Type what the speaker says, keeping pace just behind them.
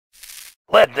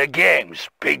Let the games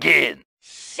begin.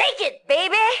 Shake it,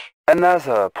 baby!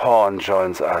 Another pawn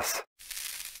joins us.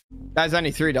 There's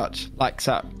only 3 dots. Like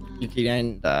so, Yuki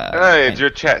and Hey, it's your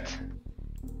chat.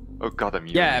 Oh god, I'm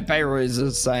yeah, Bayroys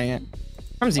is saying it.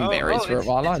 I haven't seen Bayroys for a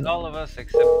while. It's all of us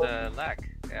except Lack.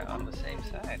 Yeah, on the same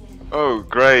side. Oh,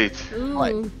 great.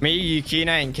 Like, me,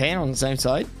 Yukina, and Kane on the same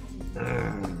side?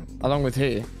 Along with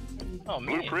who? Oh,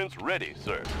 me. Blueprints ready,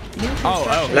 sir.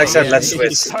 Like I said, let's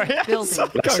switch. Sorry, Like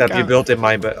I said, you built in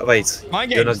my... Wait. My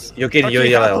You're games. not... You're getting your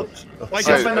Okay, yellow. Like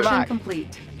Sorry. up in the back.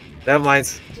 Complete. Never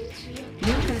mind.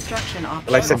 New construction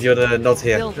options. Like I said, you're not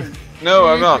here. Building. No,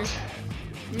 I'm not.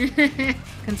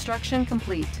 Construction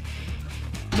complete.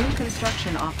 New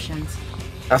construction options.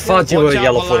 I thought you were Watch out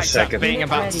yellow for a Alexa second. being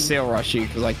about to Ready. seal rush you,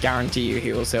 because I guarantee you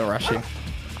he will seal rush you.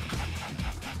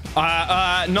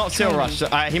 Not seal rush.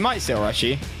 He might seal rush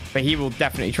you, but he will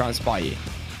definitely try and spy you.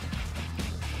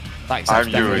 Like, so I'm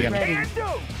it's definitely Yuri. gonna-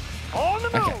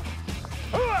 Okay.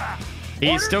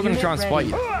 He's still gonna try and spy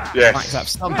you. Max Yes. have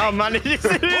somehow managed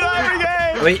to do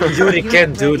that I mean, Yuri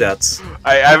can't do that.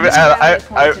 I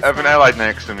have an ally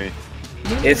next to me.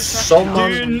 New If construction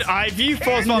someone- options. If you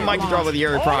force one mic control with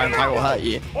Euro Prime, I will hurt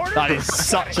you. That is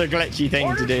such a glitchy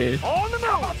thing to do.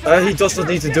 He does not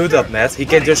need to do that, Matt. He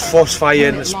can just force fire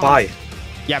and spy.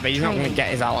 Yeah, but he's not gonna get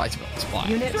his allies to spy.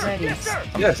 Unit ready.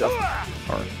 Yes.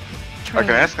 I can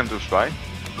ask him to spy.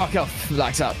 Fuck off,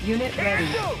 Lax up. Unit ready.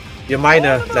 Your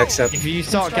minor, like I said. If you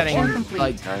start getting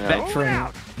like veteran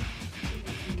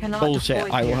Cannot bullshit,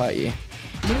 deploy I will here. hurt you.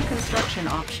 New construction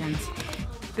options.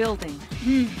 Building.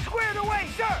 Squared away,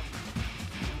 sir.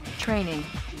 Training.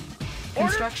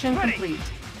 Construction complete.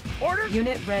 Order.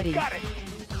 Unit ready. Got it.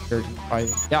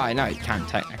 Yeah, I know it can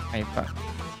technically, but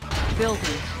Building.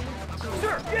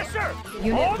 Sir. Yes, sir.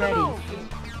 Unit On the ready. move.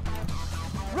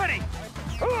 Ready.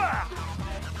 Hooah!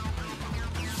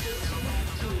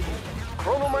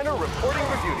 Chrono Miner reporting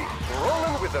for duty.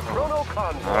 Rolling with the Chrono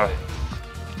Convoy.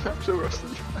 I'm so rusty.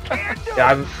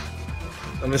 Yeah,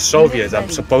 I'm a Soviet. I'm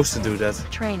supposed to do that.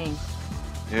 Training.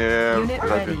 Yeah, Unit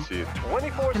but I ready. didn't see it.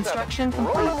 24/7. Construction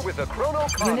Rolling complete. with the Chrono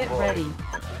Convoy. Unit ready.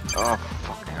 Oh,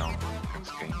 fucking hell.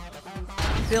 This game.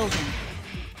 Building.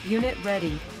 Unit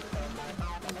ready.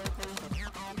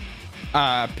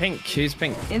 Pink, who's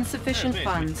Pink? Insufficient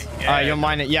funds. Your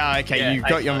miner, yeah, okay, Yeah, you I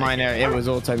got your saw it. miner, it was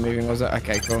auto moving, was it?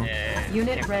 Okay, cool.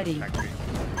 Unit ready.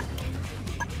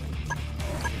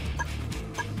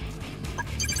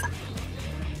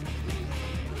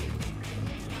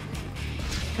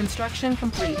 Construction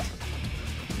complete.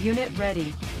 Unit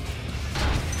ready.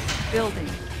 Building.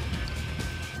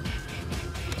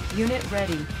 Unit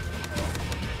ready.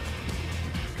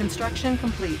 Construction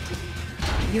complete.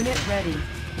 Unit ready.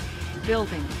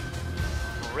 Building.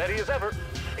 Ready as ever.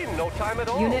 In no time at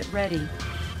all. Unit ready.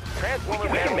 Transformer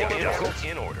adjustments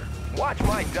in order. Watch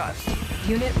my dust.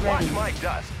 Unit Watch ready. my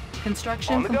dust.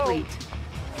 Construction On the go. complete.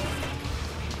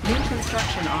 New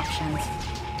construction options.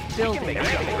 Building.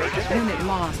 Unit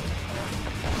lost.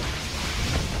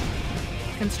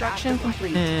 Construction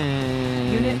complete.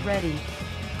 Unit ready.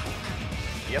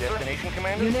 Yes, Destination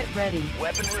Commander. Unit ready.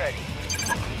 Weapon ready.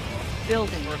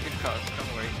 Building. Work it costs,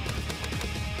 don't worry.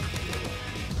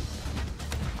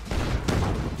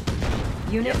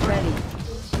 Unit ready.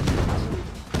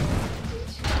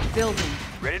 Building.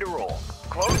 Ready to roll.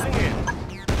 Closing in.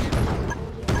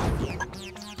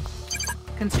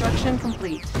 Construction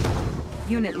complete.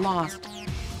 Unit lost.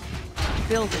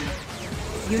 Building.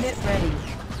 Unit ready.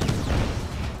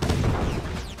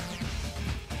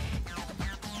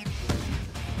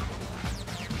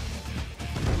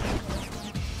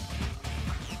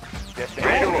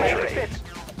 Destination Commander fixed.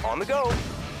 On the go.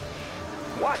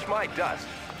 Watch my dust.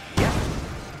 Yep.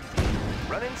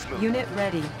 Running smooth. Unit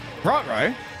ready.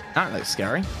 Right, that looks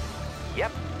scary.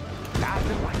 Yep. Fast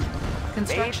and light.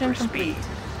 Construction Made for complete.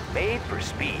 speed. Made for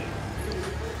speed.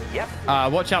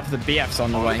 Yep. Watch out for the BFs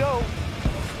on the On the way. go.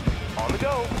 On the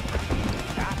go.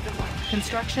 Fast and light.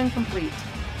 Construction complete.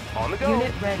 On the go.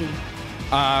 Unit ready.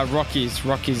 Rockies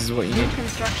is what you New need.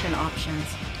 construction options.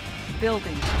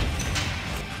 Building.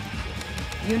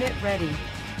 Unit ready.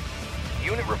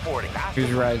 Unit reporting. Fast Who's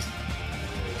and light. res?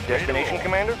 Destination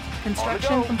Commander.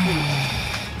 Construction On the go. complete.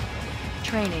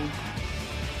 Training.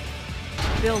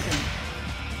 Building.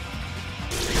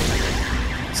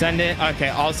 Send it, okay,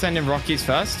 I'll send in Rockies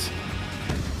first.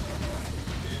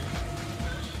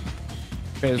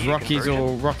 Because Rockies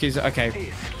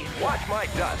okay. Watch my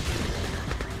dust.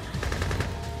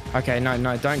 Okay, no,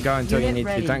 don't go until you Unit need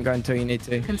ready. to. Don't go until you need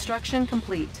to. Construction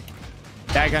complete.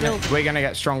 We're gonna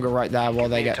get stronger right there while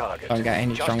they don't get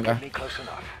any Just stronger. get me close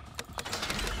enough.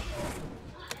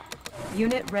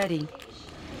 Unit ready.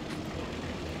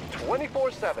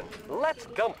 24/7. Let's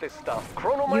dump this stuff.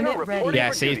 Chrono Miner Unit reporting ready. Yeah,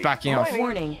 for see, he's duty. backing off.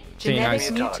 Warning. See,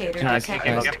 Genetic nice. mutator Nice.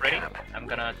 detected. Nice. Get ready. I'm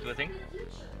gonna do a thing.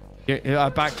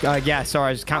 Back. Yeah,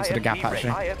 sorry, I just cancelled a gap IFV ready.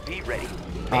 actually. IFV ready.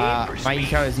 Aim for My speed.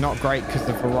 eco is not great because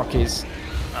of the Rockies.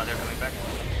 Oh, they're coming back.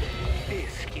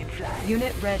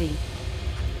 Unit ready.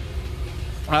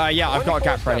 Yeah, I've got a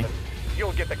gap ready. 24/7.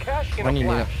 You'll get the cash in When a you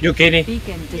need flash. it. Yukini,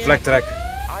 Beacon detected. flag track.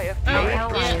 IFV Our ready.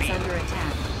 ally is under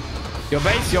attack. Your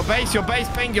base,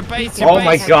 ping, your base, Beacon your Oh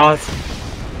my base. god.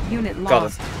 Unit Got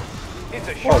lost. It's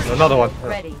a Oh, short another one.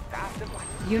 Ready.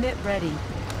 Unit ready.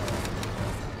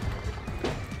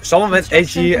 Someone went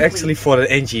Construction AG complete. actually for an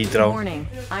NG drone. Warning.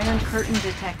 Iron curtain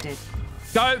detected.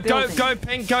 Go, Building.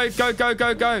 ping,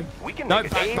 go. We can No,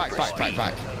 make a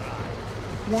back.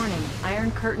 Warning.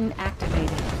 Iron curtain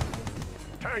activated.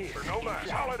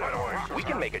 We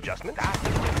can make adjustments.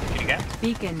 Can you get?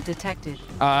 Beacon detected.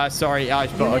 Sorry, I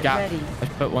just put a Unit gap. ready. I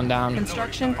just put one down.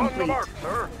 Construction complete.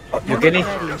 Yukini, Unit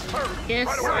ready. Yes,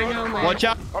 I know, man. Watch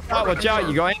out,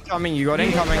 you got incoming,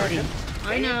 Unit ready.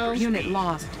 I know. Unit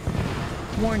lost.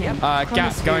 Warning. Gap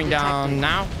Chronosphere going down detected.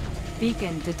 now.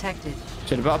 Beacon detected.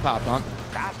 Should have built a power plant.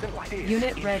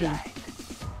 Unit ready.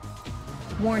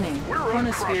 Warning.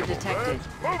 Chronosphere detected.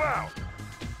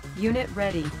 Unit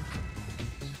ready.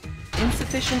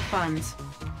 Insufficient funds.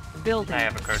 Building. I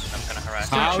have a curtain. I'm gonna harass.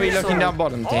 How are we looking down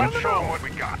bottom, team?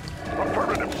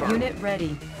 Unit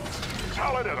ready.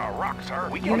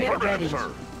 We can make Unit ready.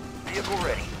 adjustments. Vehicle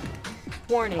ready.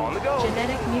 Warning. On the go.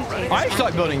 Genetic mutator. I just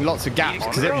like building lots of gaps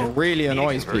because it just really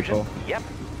annoys people. Yep.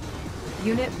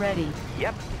 Unit ready.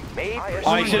 Yep. Made for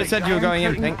I speed. should have said you were going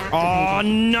in, pink. Oh,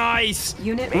 nice!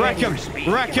 Unit Wreck ready.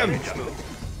 him! Wreck him!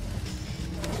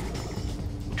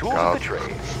 Tools of the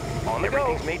trade. On the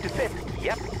Everything's made to fit.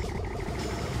 Yep.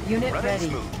 Unit Running ready.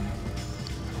 smooth.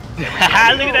 Look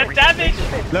at that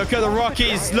damage! Look at the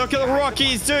Rockies! Look at the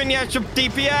Rockies doing the extra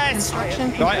DPS! Construction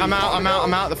complete. Right, I'm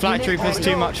out. The flat Unit troopers,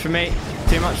 ready. too much for me.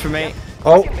 Too much for me.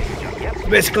 oh,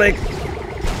 misclick.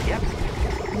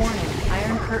 Warning.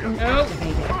 Iron curtain Oh.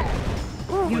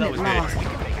 activated. Unit lost.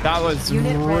 That was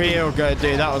Unit ready. real good,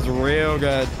 dude. That was real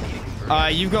good.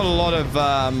 You've got a lot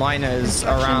of miners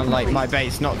around like my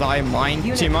base. Not that I mine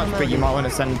Unit too much, but you promoted. might want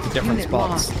to send them to different Unit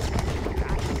spots. lost.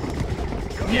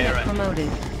 Yeah, Unit right. promoted.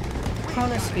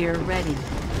 Chronosphere ready.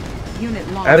 Unit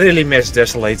lost. I really miss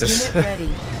Desolators. Unit ready.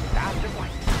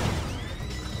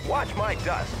 Watch my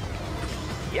dust.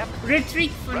 Yep.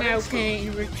 Retreat for now,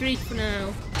 Kane. Retreat for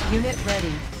now. Unit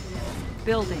ready.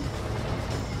 Building.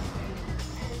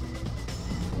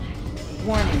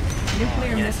 Warning.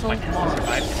 Nuclear missile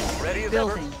launched. Ready as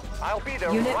Building. ever. I'll be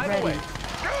there Unit right ready. away.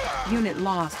 Unit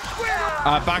lost.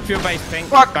 Back to your base, pink.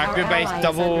 Back Our to your base. ally is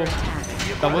Double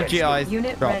under attack. GIs.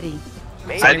 Unit Drop. ready.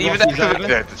 I Sending didn't even Rockies activate over.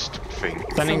 that stupid thing.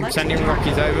 Sending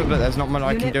Rockies over, but there's not much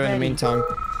I can Unit do in the ready. meantime.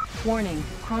 Warning.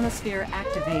 Chronosphere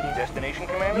activated. Destination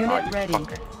commander. Unit ready.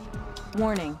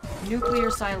 Warning.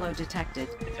 Nuclear silo detected.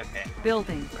 It's okay.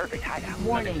 Building. Perfect hideout.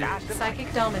 Warning.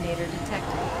 Psychic dominator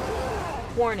detected.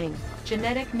 Warning.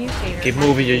 Genetic mutator. Keep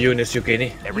moving your activated. units,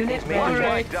 Yukini. Everything's Unit made to ready.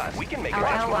 my dust. We can make Our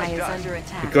watch ally my is dust. under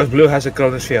attack. Because Blue has a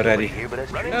Chronosphere ready.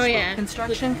 Running Oh smooth. yeah.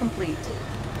 Construction complete.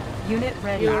 Unit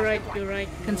ready. You're right. You're right.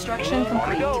 Construction On the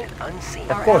complete. go.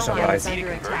 Unseen. Our course I'm ally right. is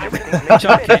under attack. Everything's made to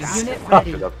Chucking. fit. Unit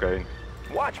ready. Good up, Kane.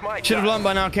 Watch my Should have dust. learned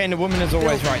by now, Kane. The woman is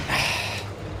always right.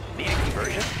 Need a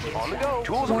conversion. On the go.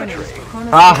 Tools of the Warning. trade. Chronosphere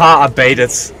Haha, I baited.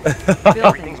 building.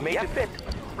 Everything's made to fit.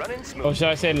 Running smooth. Or should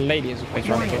I say the lady is always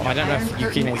right? I don't know if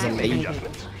Yukine is a lady.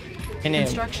 Adjustments. In here.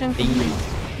 Construction Lady.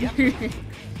 complete.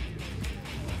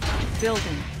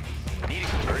 Building. Need a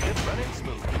conversion. Running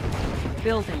smooth.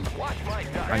 Building. Watch my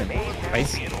dust. Kind of Made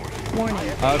base. Warning.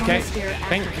 Okay. Chronosphere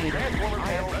Think. activated. Transformer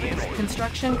panel in order.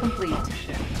 Construction complete.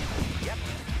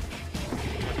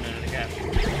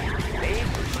 Made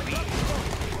for speed.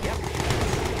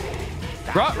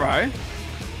 Ruh-roh.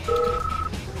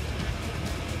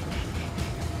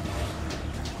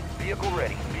 Vehicle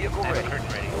ready. Vehicle ready.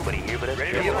 Nobody here but us.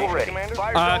 Vehicle ready.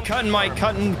 Fire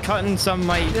zone. Cutting some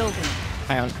my. Building.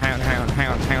 Hang on.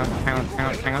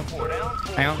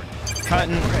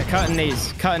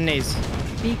 Cutting these.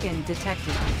 Beacon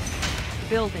detected.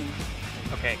 Building.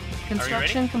 Okay.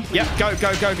 Construction complete. Yep, go.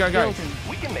 Building.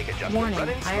 We can make adjustments. Warning.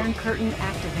 Running Iron smooth. curtain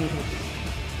activated.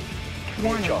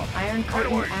 Warning. Iron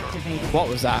curtain activated. What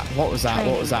was that? What was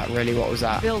that? Really, what was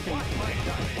that? Building.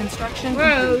 Construction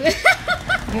Whoa.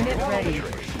 complete. Unit ready.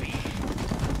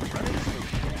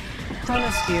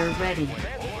 Chronosphere ready.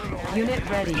 Unit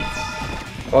ready.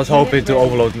 I was hoping to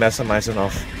overload Masterminds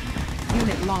enough.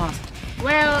 Unit lost.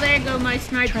 Well, there go my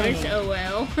snipers. Training. Oh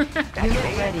well.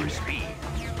 Unit ready.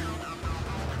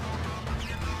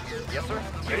 Yes, sir.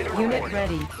 Ready to Unit report.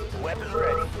 ready. Weapons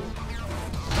ready.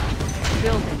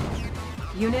 Building.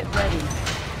 Unit ready.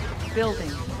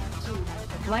 Building.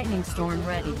 Lightning storm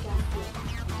ready.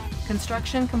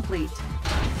 Construction complete.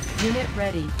 Unit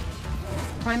ready.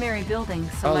 Primary building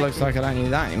Oh, selected. looks like I don't need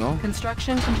that anymore.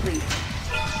 Construction complete.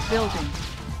 Building.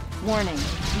 Warning.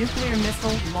 Nuclear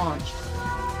missile launched.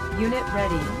 Unit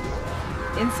ready.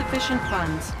 Insufficient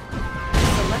funds.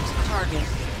 Select target.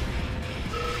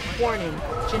 Warning.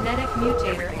 Genetic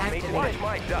mutator Watch activated.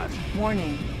 my dust.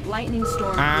 Warning. Lightning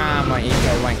storm. Ah, my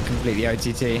ego went completely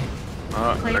OTT.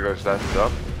 Oh, there goes that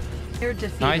stuff. Player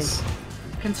defeated. Nice.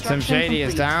 Construction Some shady is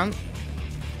complete. down.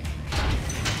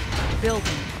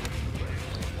 Building.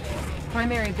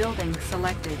 Primary building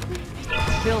selected.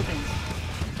 Building.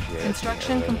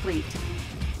 Construction complete.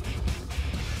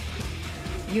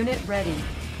 Unit ready.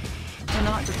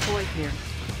 Cannot deploy here.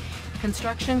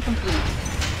 Construction complete.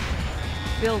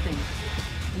 Building.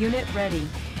 Unit ready.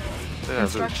 Yeah,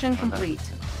 Construction complete.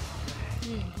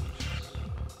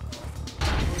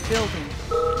 Building.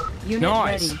 Unit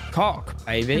Nice. ready. Cock,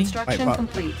 baby. Construction what?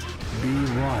 complete.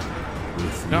 No,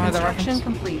 the Construction reference.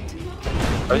 complete.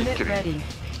 Are you Unit kidding? ready.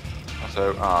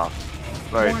 So,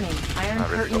 wait. Warning. Iron Not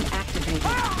really. curtain activated.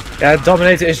 Yeah,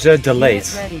 Dominator is delayed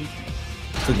Unit ready.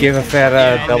 to give a fair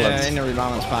Yeah, balance. in the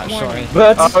rebalance patch, sorry.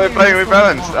 But Oh, we're playing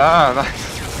rebalanced. Ah,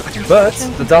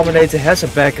 nice. the Dominator has a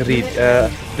bigger It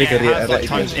has, like,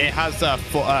 radius. it has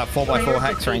 4x4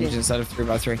 hex range instead of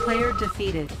 3x3. Player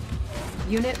defeated.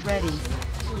 Unit ready.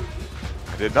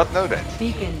 I did not know that.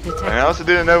 Beacon And detected. I also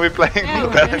didn't know we're playing Oh,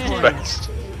 rebalanced yeah. patch.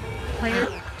 Player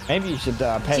Maybe you should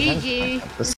pay attention.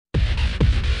 GG.